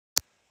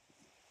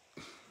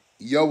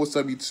Yo, what's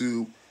up,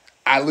 YouTube?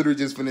 I literally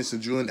just finished a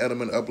Julian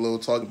Edelman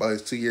upload talking about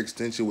his 2 year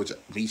extension, which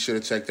be sure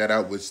to check that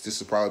out, which this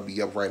will probably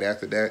be up right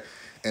after that.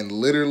 And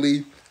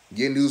literally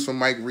get news from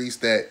Mike Reese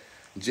that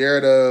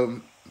Jared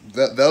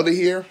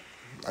Veldheer,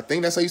 I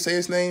think that's how you say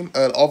his name,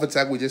 off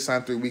attack we just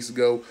signed 3 weeks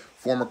ago,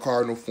 former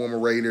Cardinal, former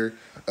Raider,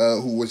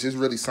 who was just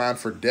really signed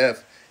for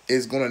depth,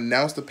 is going to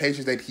announce the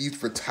Patriots that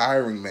he's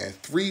retiring, man.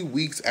 3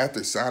 weeks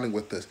after signing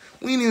with us.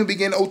 We didn't even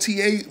begin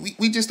OTA.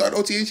 We just started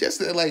OTAs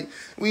yesterday. Like,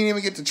 we didn't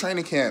even get to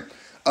training camp.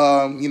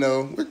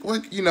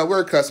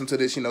 We're accustomed to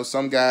this.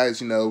 Some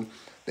guys,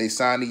 they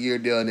signed a year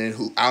deal, and then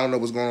who I don't know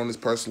what's going on in his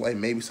personal life.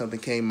 Maybe something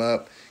came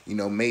up.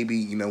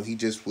 Maybe he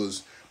just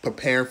was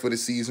preparing for the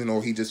season,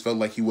 or he just felt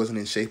like he wasn't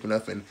in shape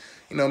enough, and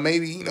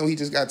maybe he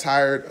just got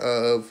tired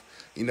of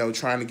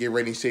trying to get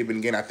ready in shape. And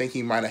again, I think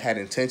he might have had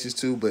intentions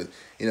to, but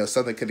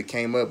something could have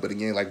came up. But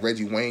again, like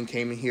Reggie Wayne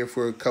came in here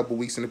for a couple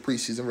weeks in the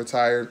preseason,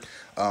 retired.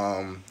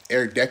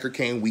 Eric Decker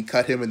came, we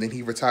cut him, and then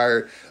he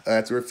retired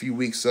after a few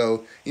weeks.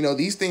 So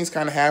these things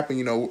kind of happen.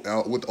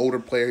 With older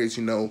players,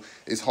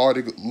 it's hard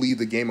to leave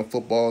the game of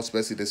football,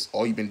 especially that's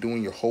all you've been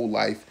doing your whole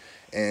life.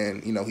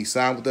 And he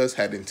signed with us,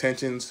 had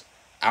intentions.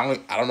 I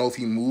don't know if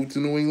he moved to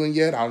New England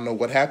yet. I don't know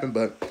what happened,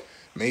 but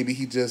maybe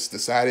he just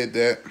decided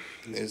that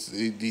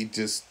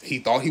he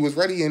thought he was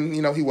ready, and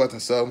he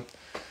wasn't. So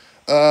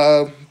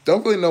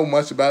don't really know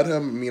much about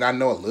him. I mean, I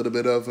know a little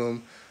bit of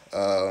him.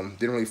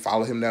 Didn't really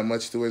follow him that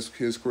much through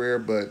his career,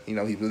 but he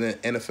was in the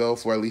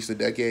NFL for at least a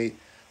decade.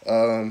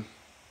 No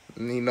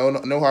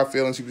hard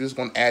feelings. He was just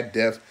going to add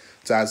depth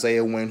to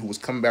Isaiah Wynn, who was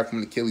coming back from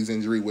an Achilles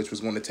injury, which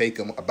was going to take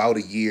him about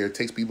a year. It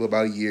takes people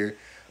about a year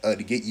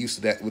to get used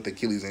to that with the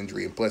Achilles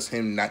injury, and plus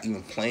him not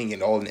even playing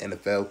at all in the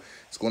NFL,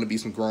 it's going to be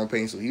some growing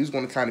pains. So he was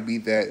going to kind of be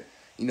that,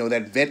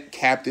 that vet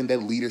captain,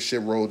 that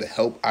leadership role to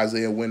help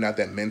Isaiah Wynn out,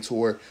 that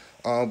mentor.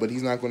 But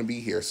he's not going to be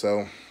here.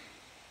 So,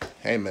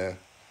 hey, man,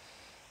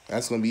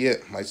 that's going to be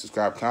it. Like,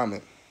 subscribe,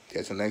 comment.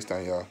 Catch you next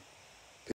time, y'all.